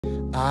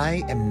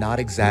I am not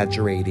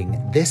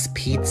exaggerating. This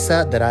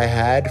pizza that I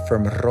had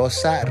from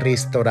Rosa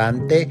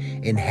Ristorante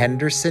in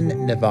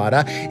Henderson,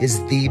 Nevada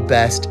is the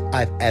best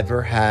I've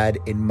ever had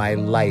in my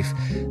life.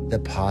 The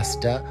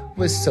pasta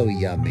was so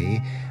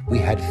yummy. We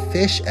had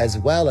fish as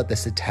well at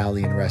this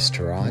Italian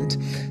restaurant.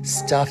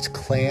 Stuffed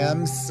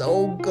clams,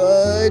 so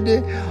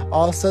good.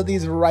 Also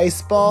these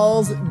rice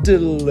balls,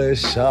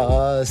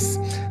 delicious.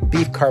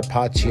 Beef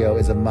carpaccio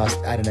is a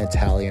must at an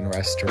Italian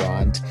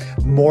restaurant.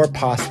 More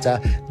pasta,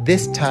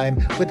 this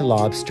time with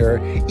lobster,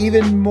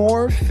 even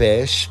more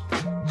fish.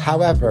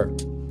 However,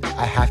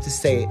 I have to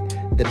say,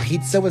 the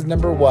pizza was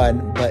number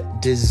one,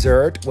 but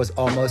dessert was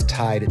almost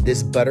tied.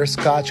 This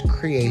butterscotch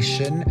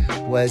creation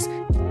was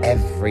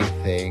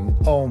everything.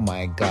 Oh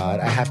my God,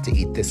 I have to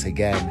eat this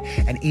again.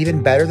 And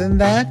even better than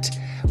that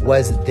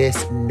was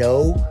this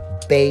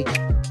no-bake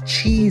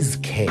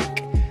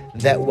cheesecake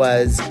that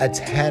was a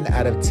 10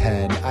 out of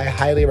 10. I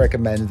highly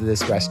recommend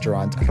this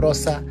restaurant,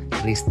 Rosa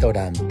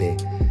Ristorante.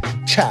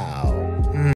 Ciao.